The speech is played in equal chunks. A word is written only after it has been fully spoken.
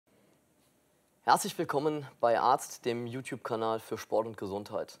Herzlich willkommen bei Arzt, dem YouTube-Kanal für Sport und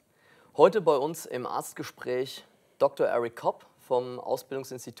Gesundheit. Heute bei uns im Arztgespräch Dr. Eric Cobb vom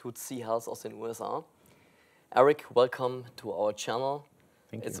Ausbildungsinstitut Health aus den USA. Eric, welcome to our channel.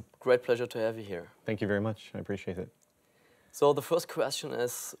 Thank It's you. a great pleasure to have you here. Thank you very much. I appreciate it. So the first question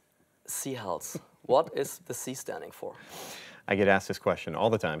is Health. What is the C standing for? I get asked this question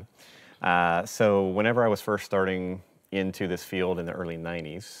all the time. So whenever I was first starting into this field in the early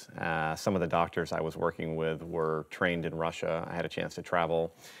 90s, some of the doctors I was working with were trained in Russia. I had a chance to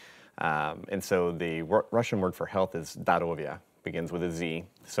travel. And so the Russian word for health is здоровье, begins with a Z.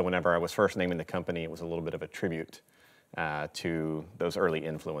 So whenever I was first naming the company, it was a little bit of a tribute to those early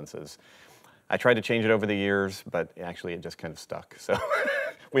influences. I tried to change it over the years, but actually it just kind of stuck. So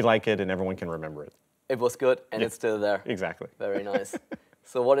we like it and everyone can remember it. It was good and it's still there. Exactly. Very nice.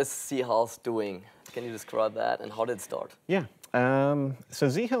 So what is Health doing? Can you describe that and how did it start? Yeah. So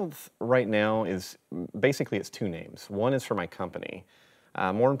Health right now is basically it's two names. One is for my company.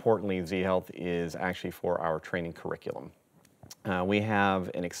 More importantly, Health is actually for our training curriculum. We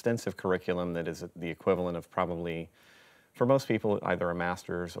have an extensive curriculum that is the equivalent of probably, for most people, either a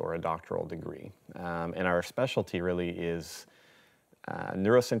master's or a doctoral degree. And our specialty really is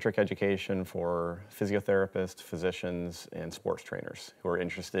neurocentric education for physiotherapists, physicians, and sports trainers who are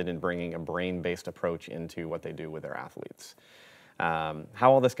interested in bringing a brain-based approach into what they do with their athletes.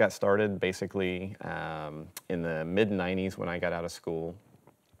 How all this got started, basically, in the mid-90s when I got out of school,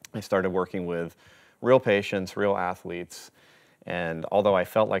 I started working with real patients, real athletes, and although I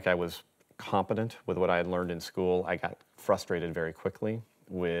felt like I was competent with what I had learned in school, I got frustrated very quickly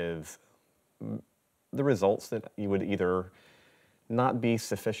with the results that you would either not be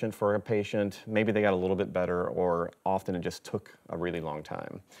sufficient for a patient, maybe they got a little bit better, or often it just took a really long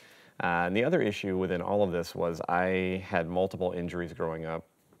time. And the other issue within all of this was I had multiple injuries growing up,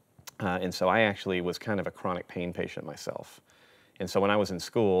 and so I actually was kind of a chronic pain patient myself. And so when I was in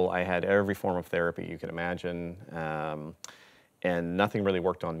school, I had every form of therapy you can imagine, and nothing really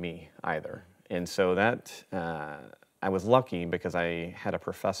worked on me either. And so that, I was lucky because I had a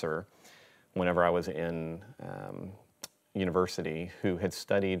professor whenever I was in university who had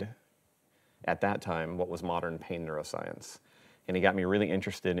studied at that time what was modern pain neuroscience. And he got me really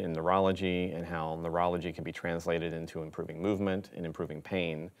interested in neurology and how neurology can be translated into improving movement and improving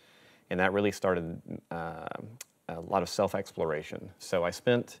pain. And that really started a lot of self-exploration. So I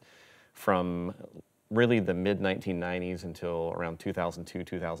spent from really the mid-1990s until around 2002,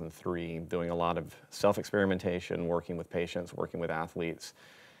 2003, doing a lot of self-experimentation, working with patients, working with athletes,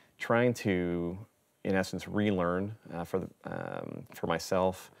 trying to, in essence, relearn for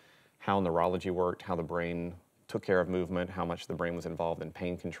myself how neurology worked, how the brain took care of movement, how much the brain was involved in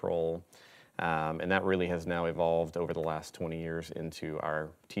pain control. And that really has now evolved over the last 20 years into our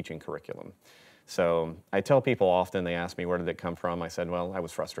teaching curriculum. So I tell people often, they ask me, where did it come from? I said, well, I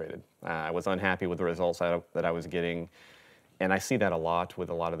was frustrated. I was unhappy with the results that I was getting. And I see that a lot with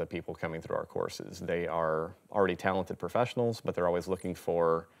a lot of the people coming through our courses. They are already talented professionals, but they're always looking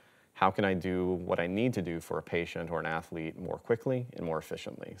for, how can I do what I need to do for a patient or an athlete more quickly and more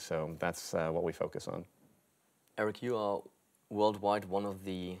efficiently? So that's what we focus on. Eric, you are worldwide one of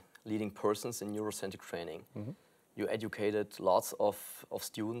the leading persons in neurocentric training. Mm-hmm. You educated lots of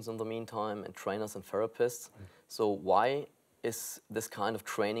students in the meantime, and trainers and therapists. Mm-hmm. So why is this kind of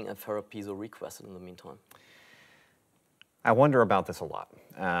training and therapy so requested in the meantime? I wonder about this a lot.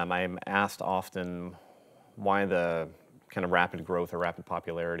 I'm asked often why the kind of rapid growth or rapid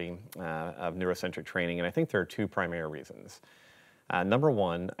popularity of neurocentric training, and I think there are two primary reasons. Number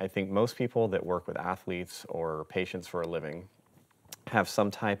one, I think most people that work with athletes or patients for a living have some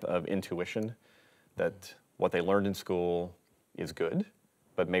type of intuition that what they learned in school is good,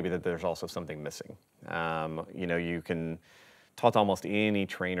 but maybe that there's also something missing. You know, you can talk to almost any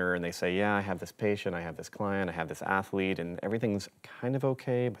trainer and they say, yeah, I have this patient, I have this client, I have this athlete, and everything's kind of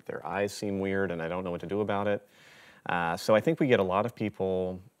okay, but their eyes seem weird and I don't know what to do about it. So I think we get a lot of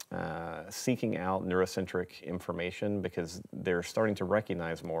people seeking out neurocentric information because they're starting to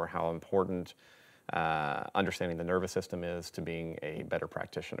recognize more how important understanding the nervous system is to being a better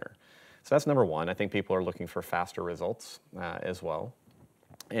practitioner. So that's number one. I think people are looking for faster results as well.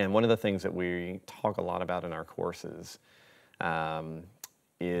 And one of the things that we talk a lot about in our courses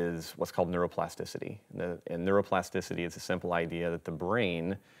is what's called neuroplasticity. And neuroplasticity is a simple idea that the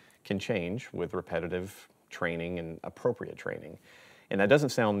brain can change with repetitive training and appropriate training. And that doesn't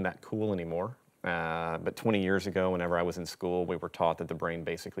sound that cool anymore, but 20 years ago, whenever I was in school, we were taught that the brain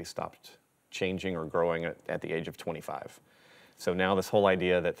basically stopped changing or growing at the age of 25. So now this whole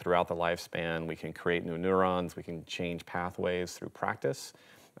idea that throughout the lifespan we can create new neurons, we can change pathways through practice,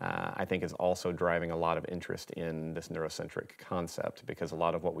 I think is also driving a lot of interest in this neurocentric concept, because a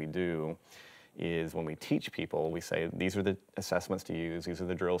lot of what we do is when we teach people, we say, these are the assessments to use, these are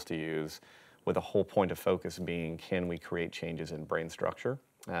the drills to use, with the whole point of focus being, can we create changes in brain structure?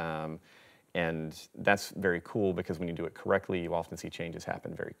 And that's very cool, because when you do it correctly, you often see changes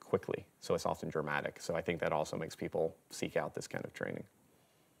happen very quickly. So it's often dramatic. So I think that also makes people seek out this kind of training.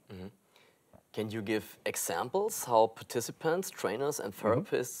 Mm-hmm. Can you give examples how participants, trainers, and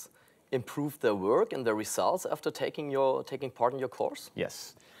therapists improve their work and their results after taking part in your course?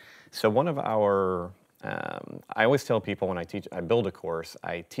 Yes. So one of our, I always tell people when I build a course,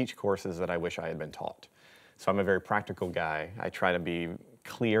 I teach courses that I wish I had been taught. So I'm a very practical guy. I try to be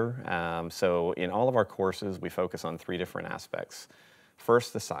clear. So in all of our courses, we focus on 3 different aspects.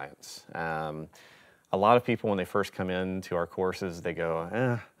 First, the science. A lot of people, when they first come into our courses, they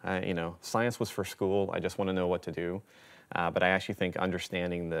go, science was for school. I just want to know what to do. But I actually think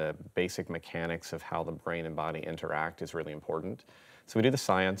understanding the basic mechanics of how the brain and body interact is really important. So we do the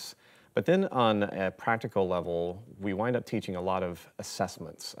science. But then on a practical level, we wind up teaching a lot of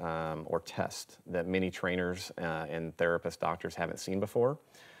assessments or tests that many trainers and therapists, doctors haven't seen before,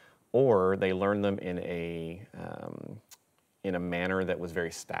 or they learn them in a manner that was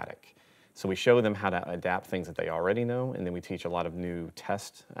very static. So we show them how to adapt things that they already know, and then we teach a lot of new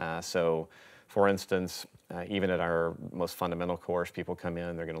tests. So for instance, even at our most fundamental course, people come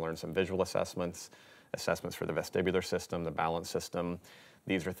in, they're going to learn some visual assessments for the vestibular system, the balance system.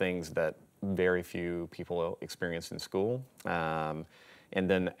 These are things that very few people experience in school. And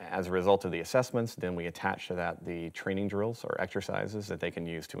then as a result of the assessments, then we attach to that the training drills or exercises that they can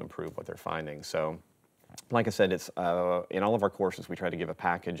use to improve what they're finding. So like I said, it's in all of our courses, we try to give a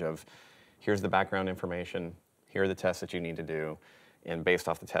package of, here's the background information, here are the tests that you need to do, and based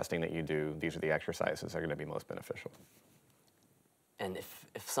off the testing that you do, these are the exercises that are going to be most beneficial. And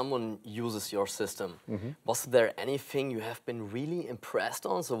if someone uses your system, was there anything you have been really impressed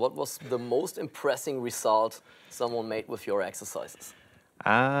on? So what was the most impressive result someone made with your exercises?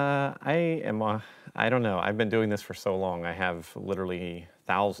 I don't know. I've been doing this for so long. I have literally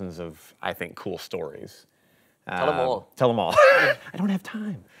thousands of, I think, cool stories. Tell them all. Tell them all. I don't have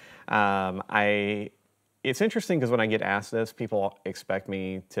time. It's interesting because when I get asked this, people expect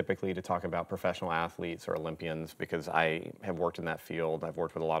me typically to talk about professional athletes or Olympians, because I have worked in that field. I've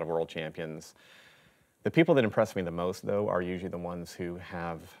worked with a lot of world champions. The people that impress me the most, though, are usually the ones who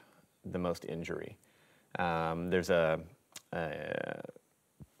have the most injury. There's a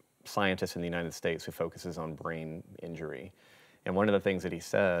scientist in the United States who focuses on brain injury. And one of the things that he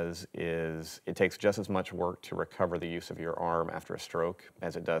says is it takes just as much work to recover the use of your arm after a stroke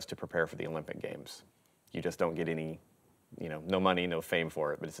as it does to prepare for the Olympic Games. You just don't get any, no money, no fame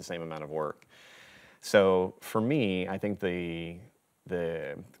for it, but it's the same amount of work. So for me, I think the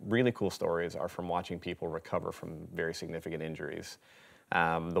really cool stories are from watching people recover from very significant injuries.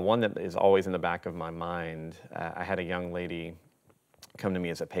 The one that is always in the back of my mind, I had a young lady come to me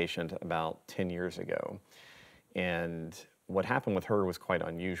as a patient about 10 years ago. And what happened with her was quite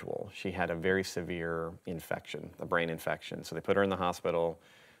unusual. She had a very severe infection, a brain infection. So they put her in the hospital.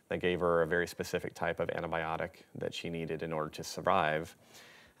 They gave her a very specific type of antibiotic that she needed in order to survive.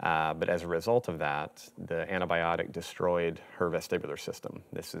 But as a result of that, the antibiotic destroyed her vestibular system.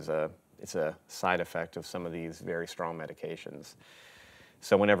 It's a side effect of some of these very strong medications.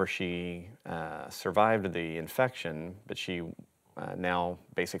 So whenever she survived the infection, but she now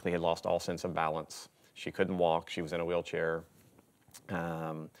basically had lost all sense of balance. She couldn't walk. She was in a wheelchair.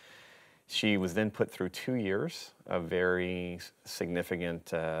 She was then put through 2 years of very significant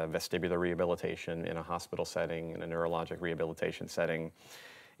vestibular rehabilitation in a hospital setting, in a neurologic rehabilitation setting.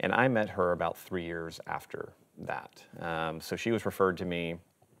 And I met her about 3 years after that. So she was referred to me.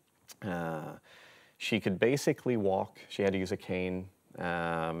 She could basically walk. She had to use a cane.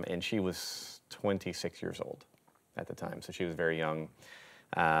 And she was 26 years old at the time, so she was very young.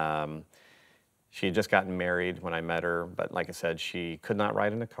 She had just gotten married when I met her, but like I said, she could not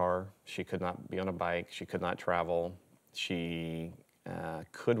ride in a car, she could not be on a bike, she could not travel. She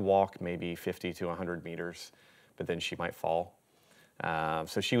could walk maybe 50 to 100 meters, but then she might fall.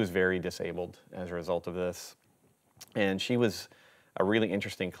 So she was very disabled as a result of this. And she was a really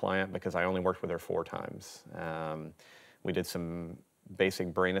interesting client because I only worked with her 4 times. We did some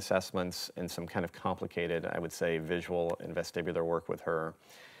basic brain assessments and some kind of complicated, I would say, visual and vestibular work with her.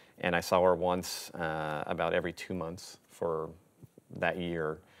 And I saw her once about every 2 months for that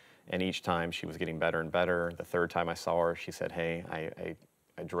year. And each time she was getting better and better. The 3rd time I saw her, she said, hey,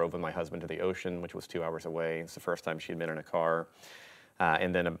 I drove with my husband to the ocean, which was 2 hours away. It's the first time she'd been in a car.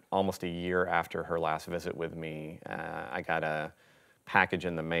 And then almost a year after her last visit with me, I got a package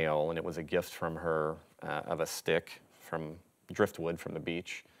in the mail, and it was a gift from her of a stick from driftwood from the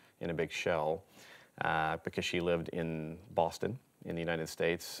beach in a big shell, because she lived in Boston in the United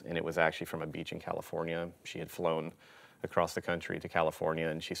States, and it was actually from a beach in California. She had flown across the country to California,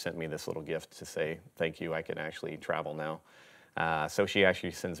 and she sent me this little gift to say, thank you, I can actually travel now. So she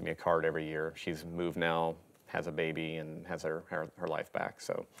actually sends me a card every year. She's moved now, has a baby, and has her life back.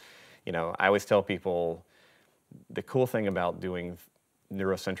 So, you know, I always tell people the cool thing about doing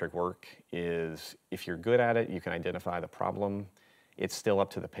neurocentric work is if you're good at it, you can identify the problem. It's still up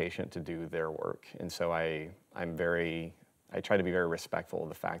to the patient to do their work. And so I try to be very respectful of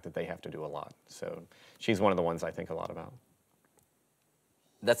the fact that they have to do a lot. So she's one of the ones I think a lot about.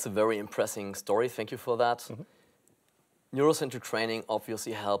 That's a very impressive story. Thank you for that. Mm-hmm. Neurocentric training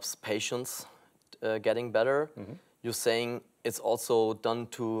obviously helps patients getting better. Mm-hmm. You're saying it's also done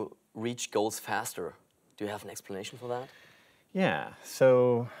to reach goals faster. Do you have an explanation for that? Yeah,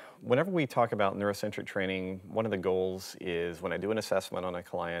 so whenever we talk about neurocentric training, one of the goals is when I do an assessment on a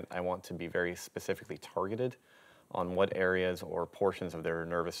client, I want to be very specifically targeted on what areas or portions of their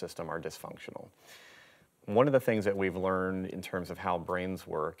nervous system are dysfunctional. One of the things that we've learned in terms of how brains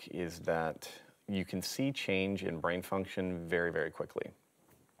work is that you can see change in brain function very, very quickly,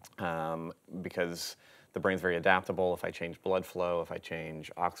 because the brain's very adaptable. If I change blood flow, if I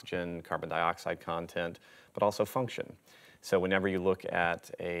change oxygen, carbon dioxide content, but also function. So whenever you look at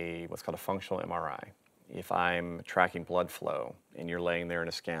what's called a functional MRI, if I'm tracking blood flow and you're laying there in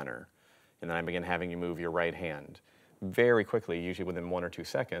a scanner, and then I begin having you move your right hand, very quickly, usually within 1 or 2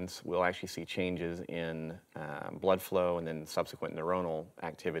 seconds, we'll actually see changes in blood flow and then subsequent neuronal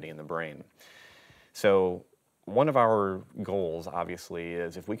activity in the brain. So one of our goals, obviously,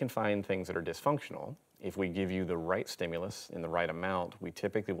 is if we can find things that are dysfunctional, if we give you the right stimulus in the right amount, we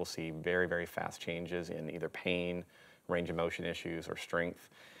typically will see very, very fast changes in either pain, range of motion issues, or strength.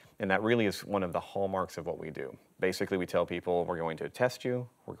 And that really is one of the hallmarks of what we do. Basically, we tell people we're going to test you,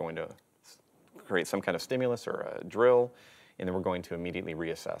 we're going to create some kind of stimulus or a drill, and then we're going to immediately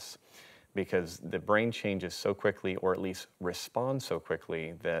reassess. Because the brain changes so quickly, or at least responds so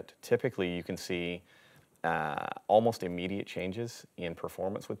quickly, that typically you can see almost immediate changes in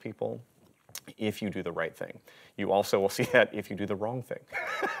performance with people if you do the right thing. You also will see that if you do the wrong thing.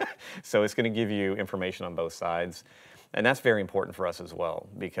 So it's going to give you information on both sides. And that's very important for us as well,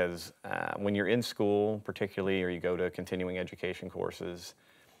 because when you're in school, particularly, or you go to continuing education courses,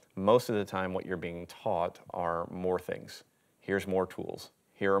 most of the time what you're being taught are more things. Here's more tools.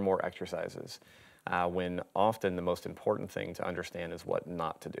 Here are more exercises. When often the most important thing to understand is what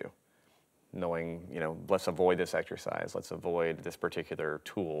not to do. Knowing, you know, let's avoid this exercise, let's avoid this particular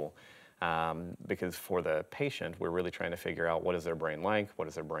tool. Because for the patient, we're really trying to figure out what is their brain like, what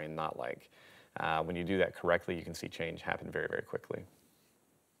is their brain not like. When you do that correctly, you can see change happen very, very quickly.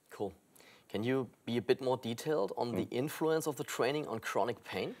 Cool. Can you be a bit more detailed on the influence of the training on chronic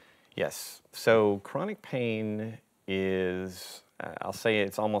pain? Yes. So chronic pain is, I'll say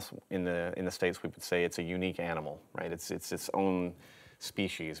it's almost, in the States we would say it's a unique animal, right? It's its own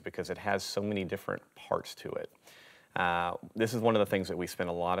species because it has so many different parts to it. This is one of the things that we spend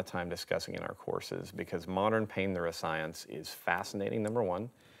a lot of time discussing in our courses, because modern pain neuroscience is fascinating, number one.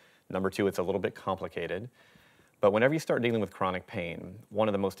 Number two, it's a little bit complicated. But whenever you start dealing with chronic pain, one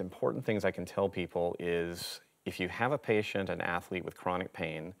of the most important things I can tell people is if you have a patient, an athlete with chronic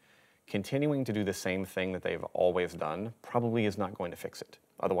pain, continuing to do the same thing that they've always done probably is not going to fix it.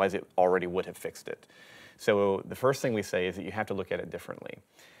 Otherwise, it already would have fixed it. So the first thing we say is that you have to look at it differently.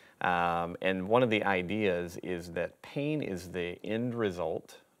 And one of the ideas is that pain is the end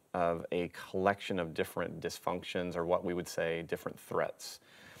result of a collection of different dysfunctions, or what we would say different threats.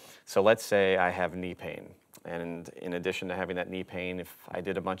 So let's say I have knee pain. And in addition to having that knee pain, if I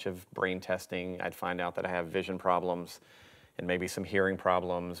did a bunch of brain testing, I'd find out that I have vision problems and maybe some hearing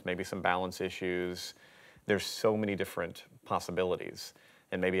problems, maybe some balance issues. There's so many different possibilities.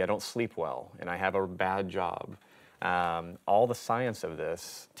 And maybe I don't sleep well and I have a bad job. All the science of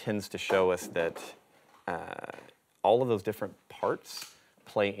this tends to show us that all of those different parts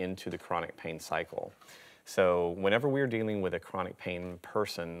play into the chronic pain cycle. So whenever we're dealing with a chronic pain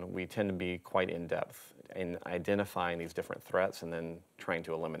person, we tend to be quite in-depth in identifying these different threats and then trying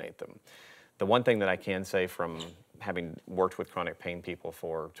to eliminate them. The one thing that I can say from having worked with chronic pain people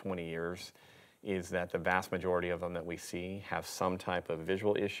for 20 years is that the vast majority of them that we see have some type of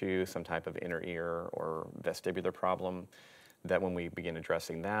visual issue, some type of inner ear or vestibular problem, that when we begin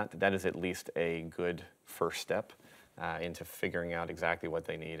addressing that, that is at least a good first step into figuring out exactly what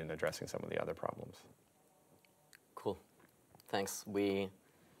they need and addressing some of the other problems. Cool. Thanks. We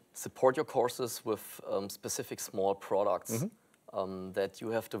support your courses with specific small products. that you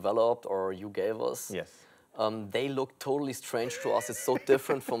have developed or you gave us. Yes. They look totally strange to us. It's so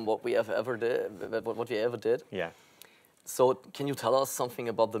different from what we ever did. Yeah. So can you tell us something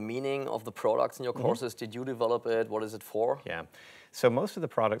about the meaning of the products in your courses? Did you develop it? What is it for? Yeah. So most of the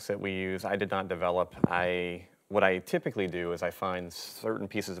products that we use, I did not develop. What I typically do is I find certain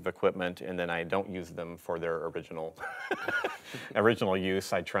pieces of equipment and then I don't use them for their original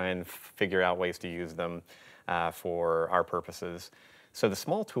use. I try and figure out ways to use them for our purposes. So the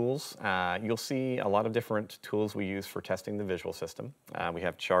small tools, you'll see a lot of different tools we use for testing the visual system. We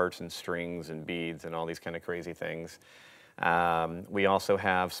have charts and strings and beads and all these kind of crazy things. We also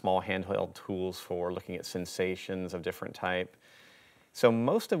have small handheld tools for looking at sensations of different type. So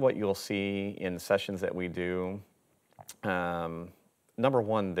most of what you'll see in sessions that we do, number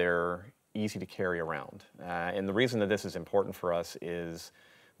one, they're easy to carry around. And the reason that this is important for us is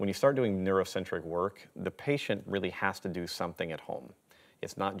when you start doing neurocentric work, the patient really has to do something at home.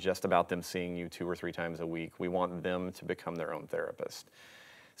 It's not just about them seeing you 2 or 3 times a week. We want them to become their own therapist.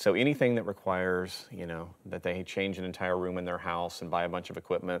 So anything that requires, that they change an entire room in their house and buy a bunch of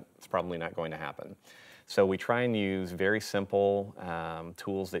equipment, it's probably not going to happen. So we try and use very simple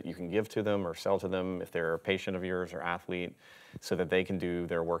tools that you can give to them or sell to them if they're a patient of yours or athlete so that they can do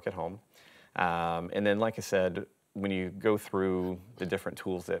their work at home. And then, like I said, when you go through the different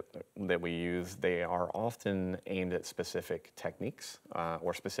tools that we use, they are often aimed at specific techniques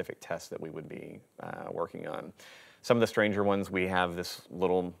or specific tests that we would be working on. Some of the stranger ones, we have this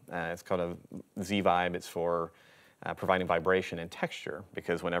little, it's called a Z-Vibe. It's for providing vibration and texture,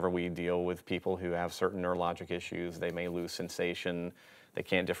 because whenever we deal with people who have certain neurologic issues, they may lose sensation, they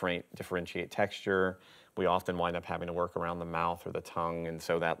can't differentiate texture. We often wind up having to work around the mouth or the tongue, and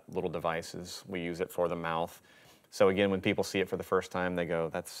so that little device we use it for the mouth. So again, when people see it for the first time, they go,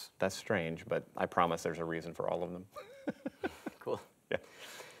 that's strange, but I promise there's a reason for all of them. Cool. Yeah.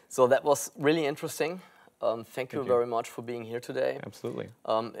 So that was really interesting. Thank you very much for being here today. Absolutely.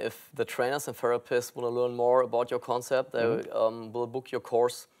 If the trainers and therapists want to learn more about your concept, they will book your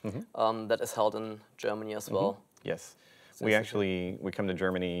course that is held in Germany as well. Yes. We come to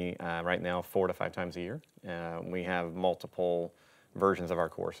Germany right now 4 to 5 times a year. We have multiple versions of our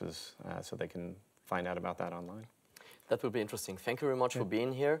courses, so they can find out about that online. That will be interesting. Thank you very much for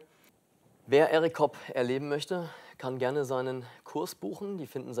being here. Wer Eric Cobb erleben möchte, kann gerne seinen Kurs buchen. Die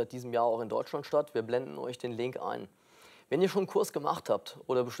finden seit diesem Jahr auch in Deutschland statt. Wir blenden euch den Link ein. Wenn ihr schon einen Kurs gemacht habt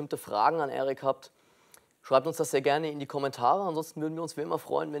oder bestimmte Fragen an Eric habt, schreibt uns das sehr gerne in die Kommentare. Ansonsten würden wir uns wie immer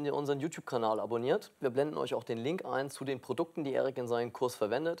freuen, wenn ihr unseren YouTube-Kanal abonniert. Wir blenden euch auch den Link ein zu den Produkten, die Eric in seinem Kurs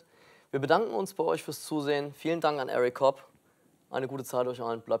verwendet. Wir bedanken uns bei euch fürs Zusehen. Vielen Dank an Eric Cobb. Eine gute Zeit euch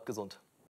allen. Bleibt gesund.